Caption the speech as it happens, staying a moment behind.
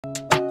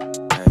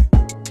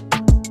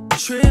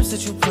trips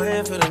that you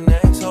plan for the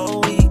next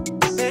whole week.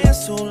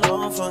 It's too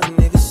long for a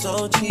nigga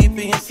so cheap.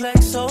 And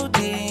flex so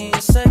D,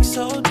 sex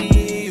so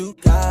D. You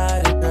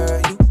got it, girl,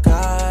 you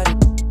got it.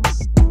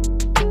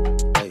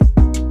 Hey.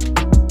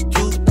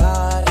 You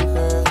got it,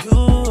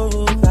 girl,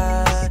 you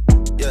got it.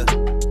 Yeah.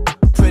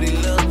 Pretty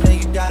little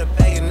thing, you got a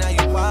bag and now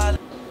you wild.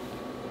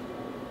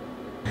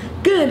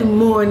 Good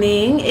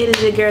morning, it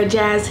is your girl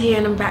Jazz here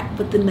and I'm back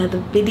with another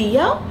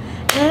video.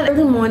 And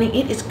early morning,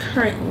 it's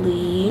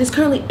currently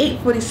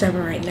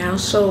 8:47 right now,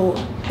 so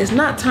it's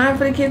not time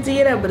for the kids to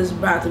get up, but it's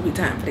about to be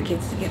time for the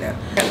kids to get up.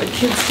 Got the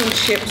kids some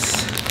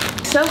chips,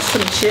 some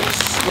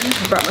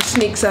chips. Brought my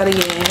sneaks out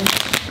again.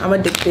 I'm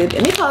addicted,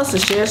 and they call us the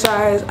share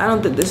size.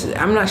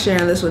 I'm not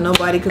sharing this with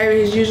nobody because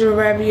his usual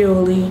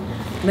ravioli.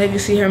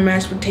 Legacy her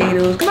mashed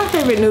potatoes. My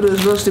favorite noodle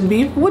is roasted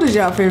beef. What is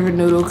y'all favorite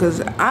noodle?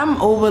 Because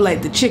I'm over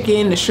like the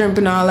chicken, the shrimp,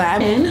 and all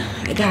that. And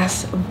I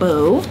got a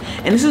bow,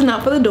 and this is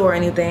not for the door or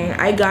anything.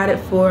 I got it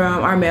for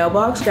our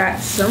mailbox.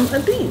 Got some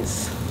of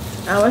these.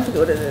 Oh, I forget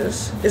what it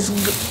is. It's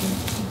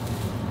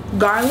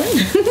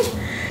garland.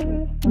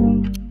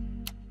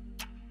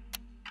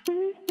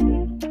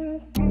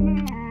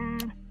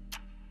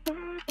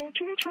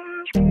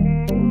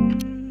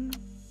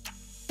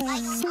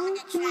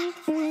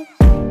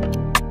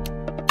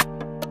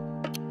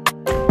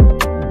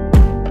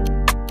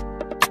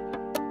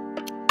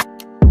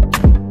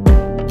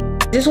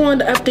 Just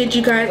wanted to update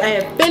you guys. I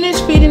have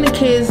finished feeding the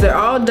kids. They're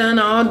all done,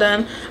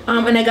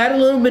 and I got a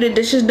little bit of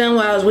dishes done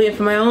while I was waiting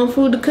for my own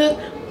food to cook.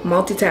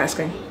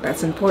 Multitasking,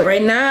 that's important.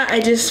 Right now,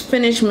 I just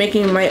finished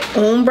making my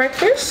own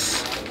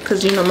breakfast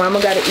because you know mama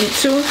gotta eat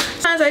too.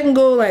 Sometimes I can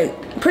go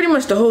like pretty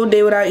much the whole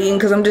day without eating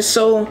because I'm just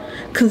so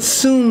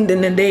consumed in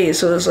the day.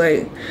 So it's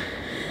like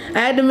I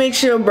had to make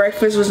sure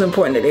breakfast was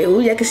important today. Ooh,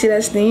 y'all can see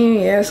that steam.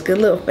 Yeah, it's a good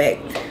little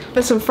fact.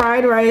 Put some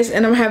fried rice,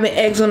 and I'm having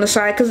eggs on the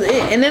side,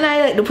 and then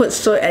I like to put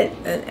soy.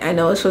 I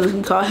know it's supposed to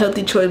be called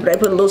healthy choice, but I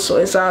put a little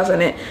soy sauce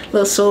in it, a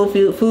little soul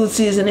food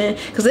seasoning,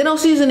 because they don't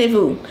season their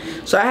food,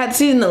 so I had to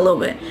season it a little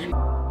bit.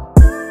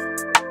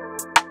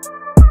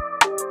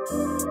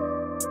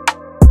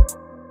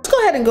 Let's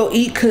go ahead and go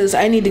eat, because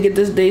I need to get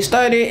this day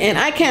started, and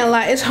I can't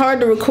lie, it's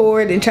hard to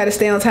record and try to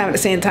stay on time at the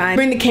same time.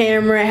 Bring the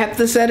camera, I have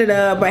to set it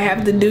up, I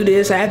have to do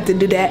this, I have to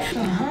do that.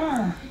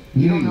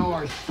 You don't know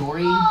our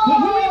story? What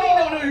do you mean you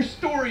don't know our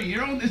story?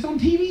 It's on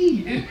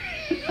TV.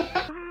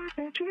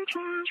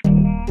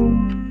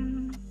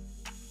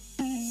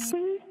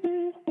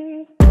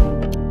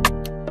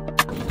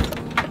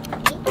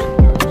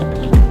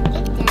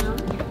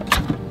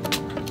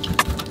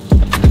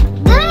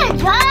 Good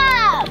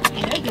job!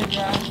 Yeah, good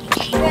job.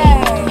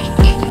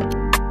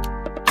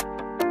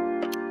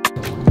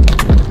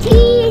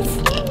 Cheese!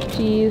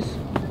 Cheese.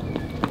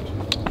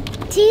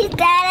 Cheese,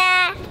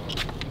 Dada!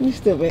 You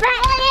stupid.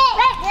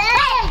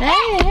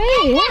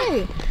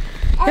 Hey.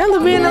 Y'all are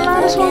being the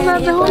loudest ones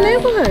out the whole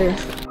neighborhood.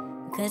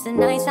 Cause the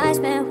nights I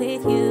spent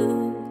with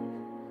you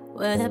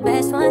were the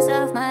best ones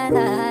of my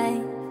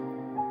life.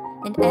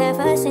 And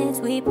ever since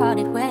we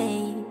parted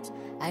ways,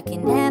 I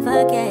can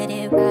never get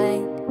it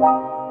right.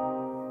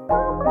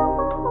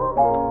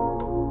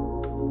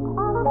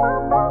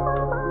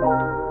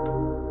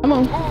 Come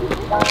on.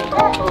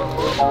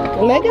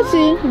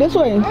 Legacy, this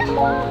way.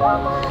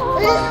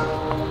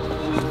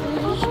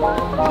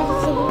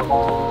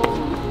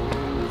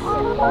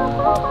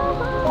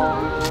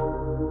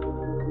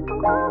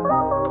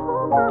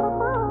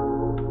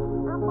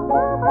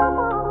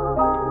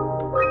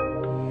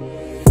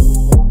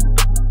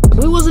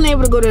 We wasn't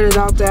able to go to the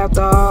doctor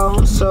after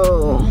all,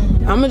 so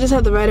I'm gonna just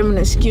have to write him an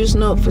excuse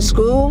note for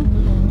school.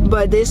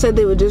 But they said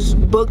they were just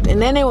booked,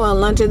 and then they were on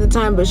lunch at the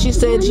time, but she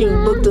said she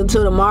was booked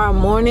until tomorrow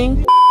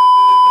morning.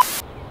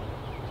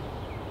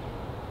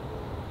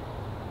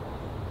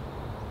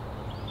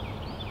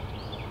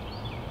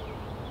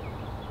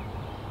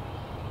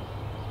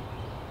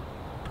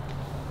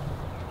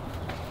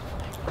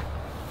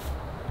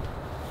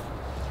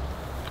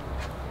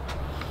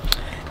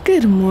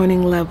 Good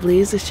morning,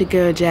 lovelies. It's your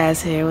girl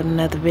Jazz here with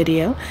another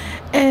video,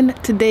 and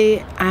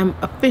today I'm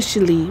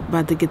officially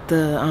about to get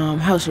the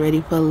house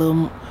ready for a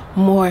little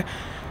more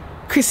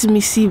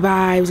Christmassy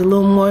vibes, a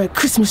little more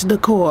Christmas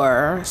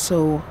decor.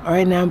 So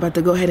right now I'm about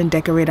to go ahead and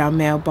decorate our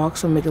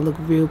mailbox and make it look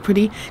real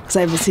pretty because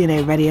I haven't seen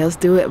anybody else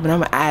do it, but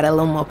I'm gonna add a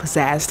little more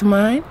pizzazz to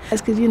mine.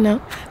 That's because, you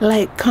know,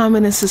 like,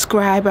 comment, and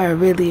subscribe. I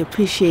really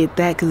appreciate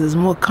that because there's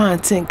more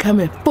content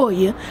coming for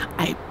you.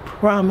 I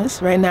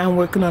promise. Right now I'm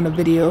working on a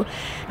video.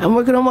 I'm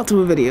working on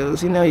multiple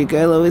videos. You know, your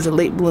girl always a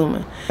late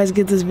bloomer. Let's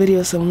get this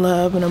video some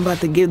love, and I'm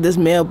about to give this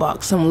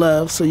mailbox some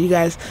love, so you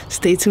guys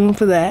stay tuned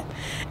for that.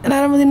 And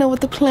I don't really know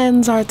what the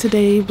plans are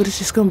today, but it's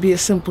just gonna be a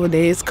simple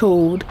day. It's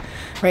cold.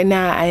 Right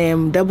now I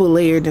am double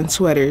layered in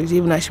sweaters,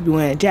 even though I should be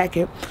wearing a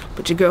jacket,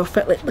 but your girl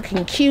felt like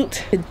looking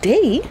cute.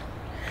 Today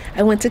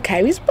I went to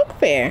Kyrie's book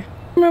fair.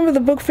 Remember the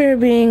book fair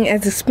being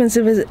as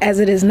expensive as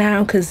it is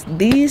now, because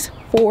these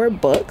 4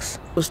 books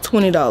was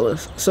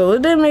 $20, so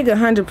it did make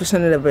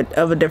 100%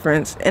 of a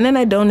difference. And then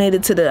I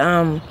donated to the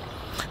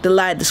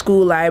the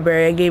school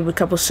library. I gave a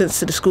couple cents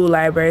to the school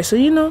library. So,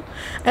 you know,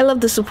 I love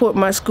to support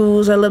my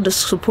schools. I love to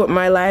support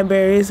my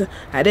libraries.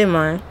 I didn't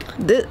mind.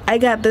 I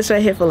got this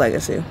right here for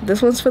Legacy.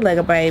 This one's for like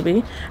a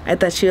baby. I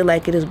thought she would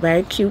like it. It's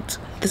very cute.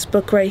 This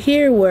book right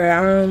here,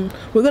 where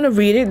we're gonna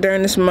read it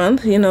during this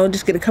month. You know,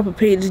 just get a couple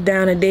pages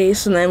down a day,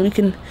 so then we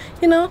can,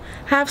 you know,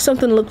 have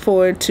something to look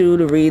forward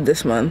to read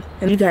this month.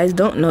 And you guys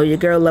don't know, your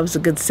girl loves a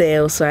good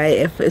sale. So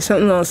if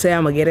something's on sale,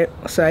 I'm gonna get it.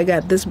 So I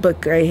got this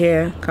book right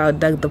here called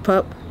Doug the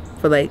Pup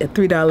for like a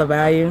 $3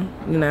 value.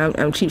 You know,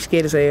 I'm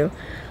cheapskate as hell.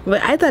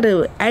 But I thought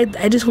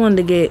I just wanted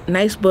to get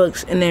nice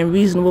books and then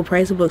reasonable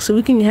price of books so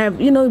we can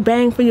have, you know,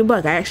 bang for your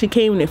buck. I actually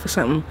came in there for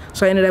something,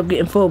 so I ended up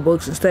getting 4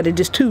 books instead of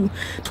just 2.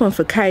 This one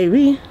for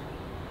Kyrie.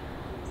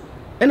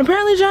 And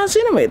apparently John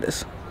Cena made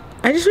this.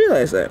 I just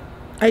realized that.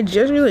 I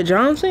just realized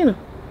John Cena.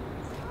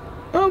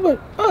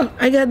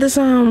 I got this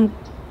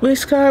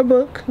race car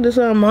book, this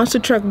monster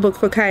truck book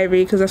for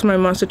Kyrie, because that's my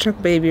monster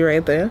truck baby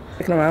right there.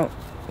 Checking him out.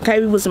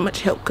 Kyrie wasn't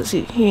much help because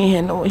he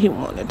ain't know what he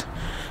wanted,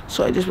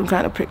 so I just been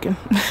kind of picking.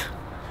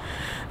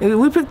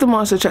 We picked the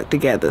monster truck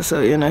together, so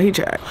you know he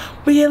tried.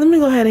 But yeah, let me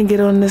go ahead and get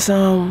on this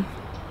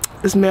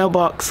this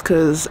mailbox,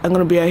 because I'm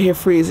gonna be out here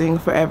freezing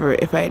forever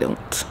if I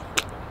don't.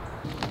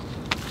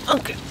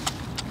 Okay.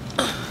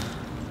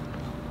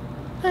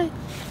 Hi.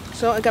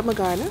 So I got my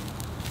garland,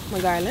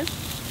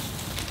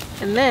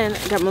 and then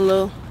I got my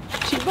little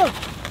cheap book.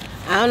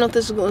 I don't know if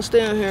this is gonna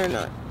stay on here or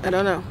not. I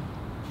don't know.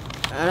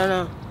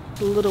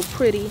 A little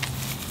prettier.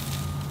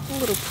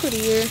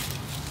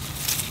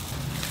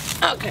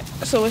 Okay,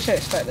 so what should I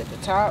start at the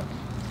top?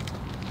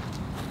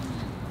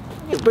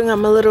 Bring out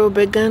my little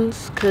big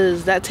guns,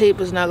 because that tape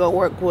is not gonna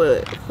work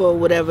for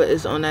whatever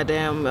is on that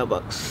damn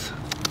mailbox.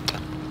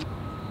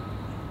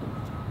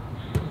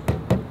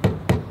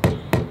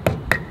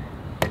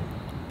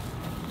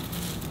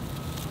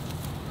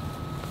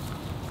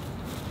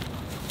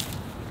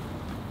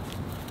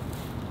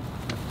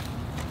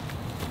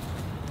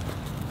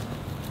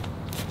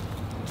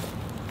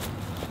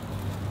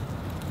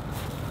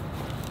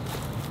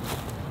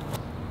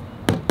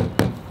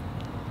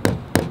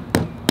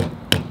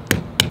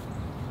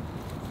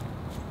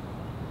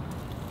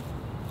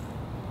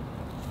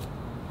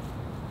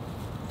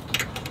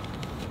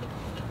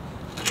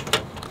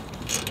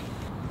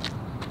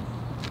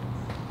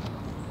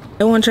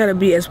 I want to try to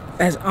be as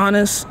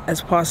honest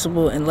as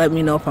possible and let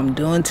me know if I'm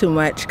doing too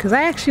much, because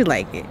I actually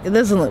like it. It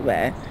doesn't look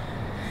bad.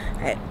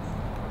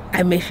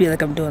 I may feel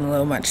like I'm doing a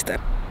little much though.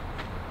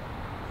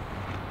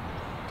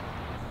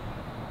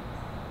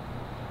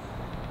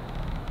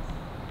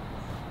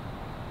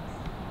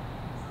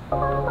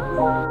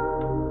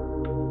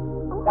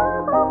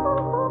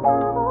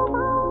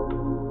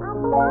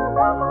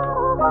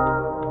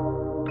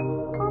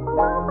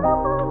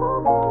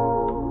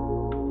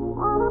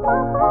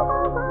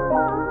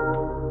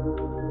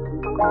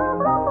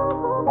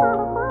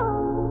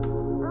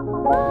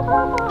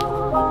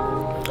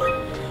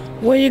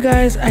 Well, you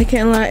guys, I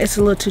can't lie, it's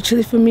a little too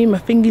chilly for me. My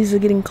fingers are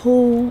getting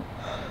cold.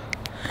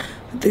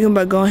 I'm thinking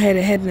about going ahead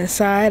and heading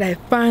inside. I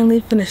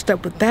finally finished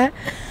up with that.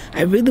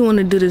 I really want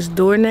to do this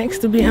door next,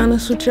 to be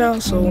honest with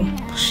y'all. So,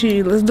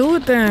 shit, let's do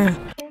it then.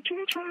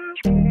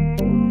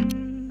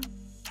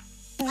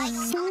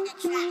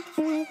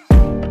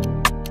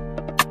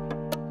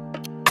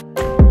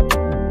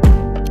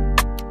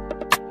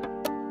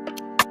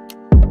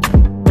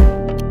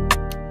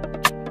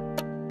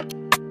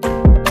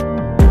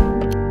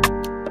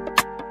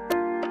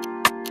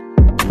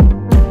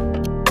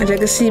 As you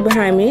can see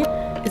behind me,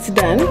 it's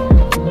done,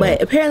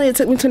 but apparently it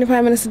took me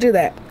 25 minutes to do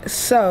that,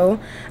 so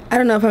I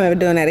don't know if I'm ever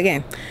doing that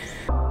again.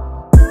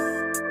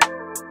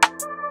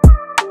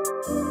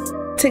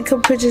 Take a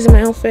couple pictures of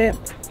my outfit.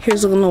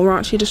 Here's looking a little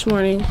raunchy this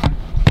morning,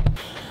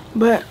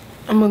 but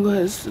I'm gonna go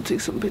ahead and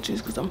take some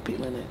pictures because I'm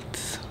feeling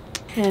it.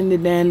 Handy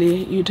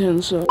dandy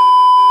utensil.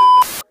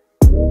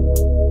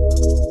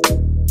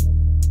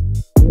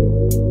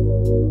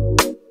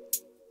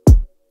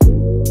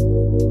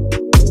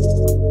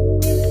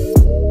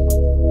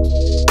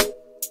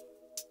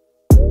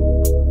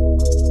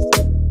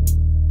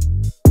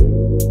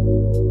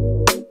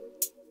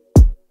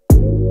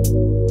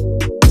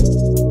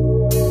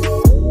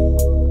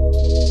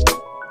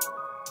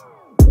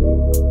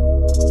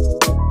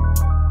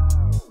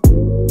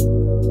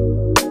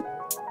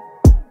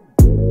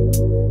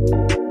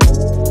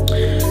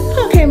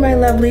 My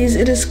lovelies,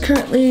 it is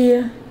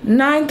currently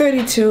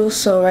 9:32,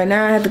 so right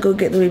now I have to go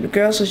get the baby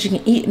girl so she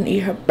can eat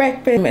her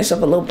breakfast. I made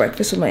myself a little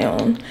breakfast of my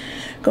own.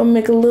 Gonna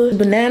make a little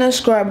banana,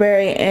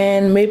 strawberry,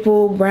 and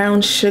maple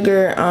brown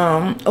sugar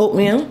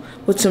oatmeal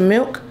with some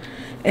milk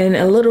and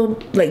a little,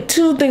 like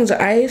 2 things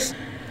of ice.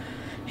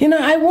 You know,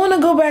 I want to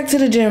go back to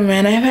the gym,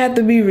 man. I have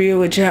to be real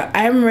with y'all.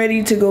 I'm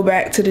ready to go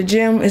back to the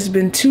gym. It's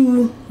been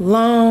too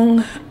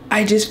long.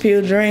 I just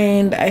feel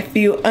drained. I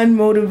feel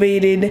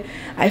unmotivated.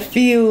 I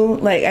feel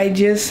like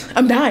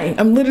I'm dying.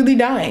 I'm literally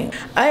dying.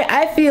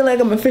 I feel like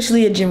I'm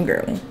officially a gym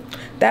girl.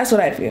 That's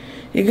what I feel.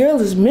 Your girl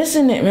is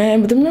missing it,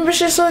 man. But the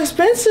membership's so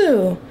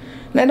expensive.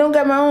 And I don't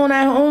got my own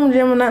at-home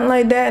gym or nothing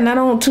like that, and I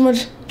don't too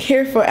much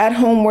care for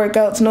at-home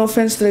workouts. No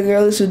offense to the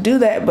girls who do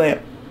that,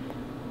 but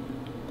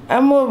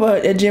I'm more of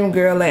a gym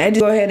girl. Like, I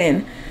just go ahead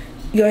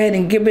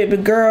and get baby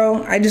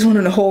girl. I just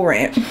wanted a whole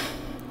rant.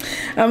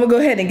 I'm gonna go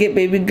ahead and get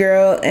baby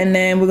girl, and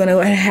then we're gonna go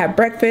ahead and have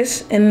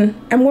breakfast, and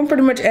I'm gonna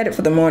pretty much edit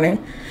for the morning.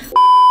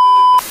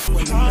 You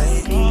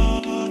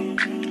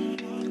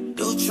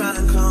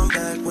tryna come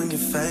back when you're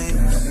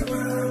famous.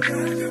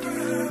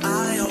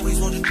 I always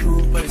want the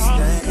truth, but it's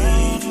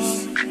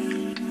dangerous.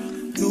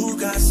 You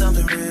got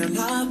something real,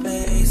 not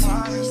basic.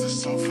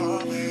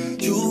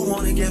 You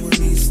wanna get with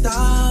me,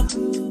 stop.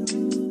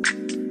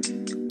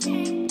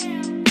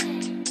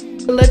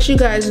 To let you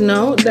guys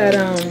know that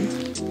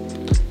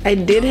I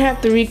did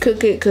have to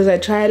recook it because I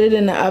tried it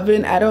in the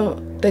oven. I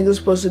don't think it's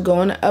supposed to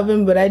go in the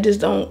oven, but I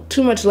just don't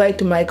too much like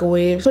the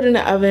microwave. Put it in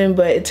the oven,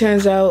 but it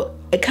turns out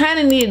I kind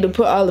of needed to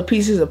put all the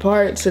pieces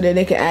apart so that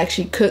they can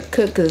actually cook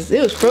because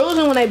it was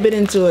frozen when I bit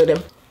into it.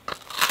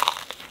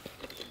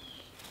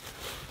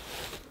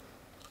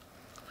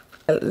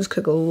 Let's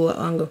cook a little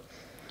longer.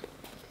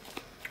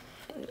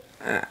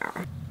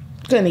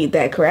 Gonna eat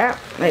that crap.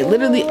 Like,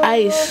 literally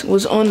ice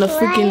was on the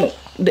freaking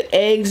the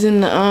eggs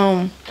and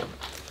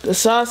the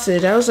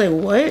sausage. I was like,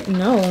 what?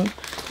 No.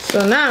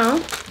 So now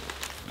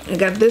I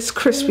got this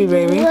crispy,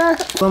 baby. A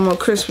little more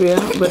crispier,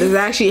 but it's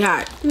actually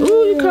hot.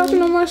 Ooh, you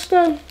coughing on my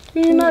stuff.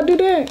 Can you not do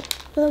that?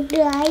 I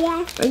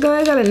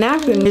got a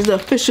napkin. Here's the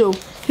official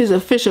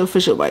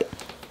bite.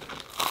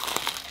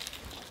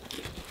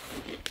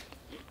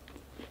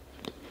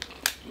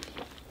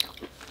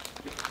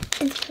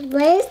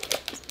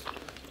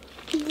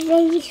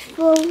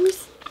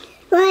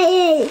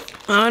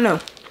 I don't know.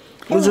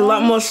 There's a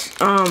lot more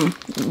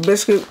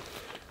biscuit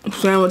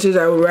sandwiches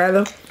I would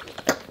rather.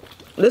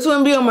 This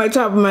wouldn't be on my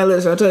top of my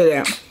list, I'll tell you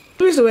that.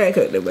 Here's the way I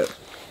cooked it, but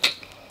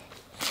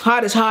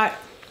hot is hot.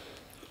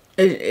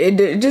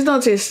 It just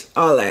don't taste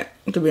all that,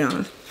 to be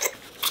honest.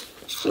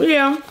 But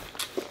yeah,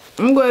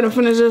 I'm gonna go ahead and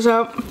finish this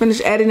up,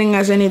 finish editing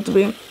as I need to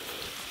be.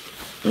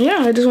 Yeah,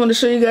 I just want to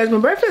show you guys my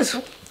breakfast.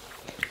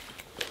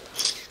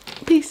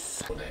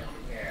 Peace.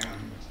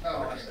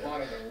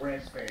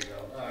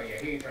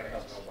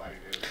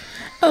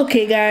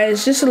 Okay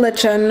guys, just to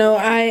let y'all know,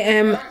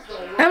 I'm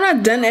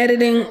not done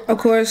editing, of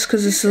course,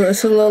 because it's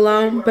a little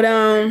long, but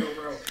I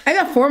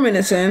got 4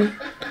 minutes in.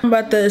 I'm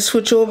about to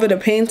switch over to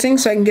painting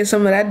so I can get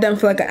some of that done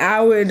for like an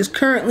hour. It is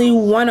currently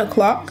 1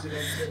 o'clock,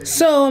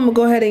 so I'm gonna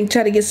go ahead and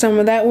try to get some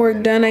of that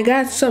work done. I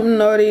got something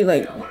already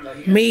like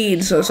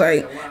made, so it's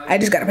like I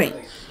just gotta paint.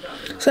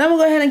 So I'm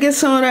gonna go ahead and get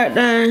some of that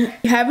done.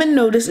 You haven't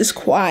noticed, it's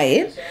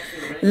quiet.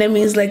 And that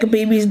means like a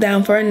baby's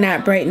down for a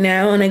nap right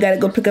now, and I gotta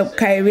go pick up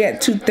Kyrie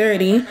at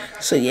 2:30.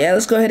 So yeah,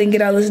 let's go ahead and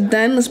get all this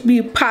done. Let's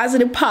be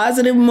positive,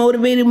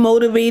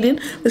 motivated.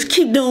 Let's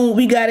keep doing what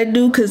we gotta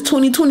do, because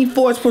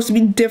 2024 is supposed to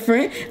be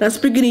different. And I'm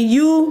speaking to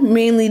you,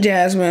 mainly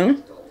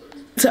Jasmine.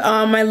 To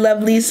all my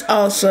lovelies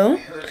also.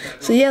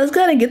 So yeah, let's go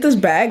ahead and get this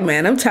bag,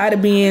 man. I'm tired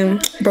of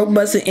being broke,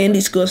 busted, and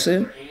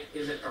exclusive.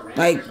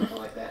 Like,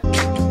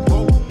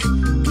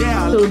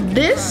 so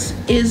this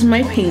is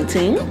my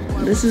painting.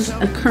 This is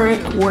a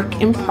current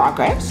work in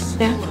progress.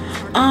 Yeah.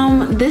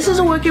 This is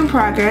a work in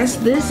progress.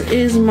 This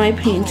is my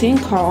painting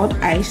called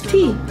Iced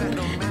Tea.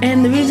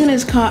 And the reason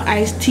it's called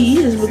Iced Tea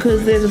is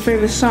because there's a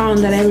favorite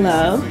song that I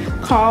love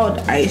called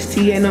Iced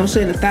Tea. I know I've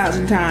said it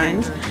 1,000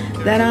 times.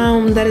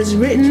 That is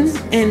written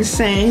and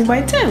sang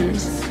by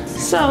Tim's.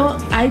 So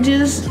it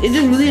just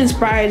really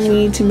inspired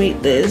me to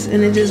make this.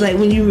 And it just, like,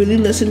 when you really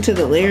listen to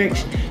the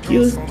lyrics,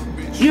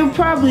 you'll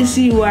probably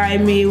see why I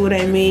made what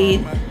I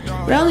made.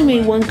 But I only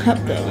made 1 cup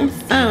though.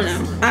 I don't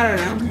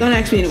know. Don't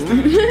ask me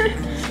anymore.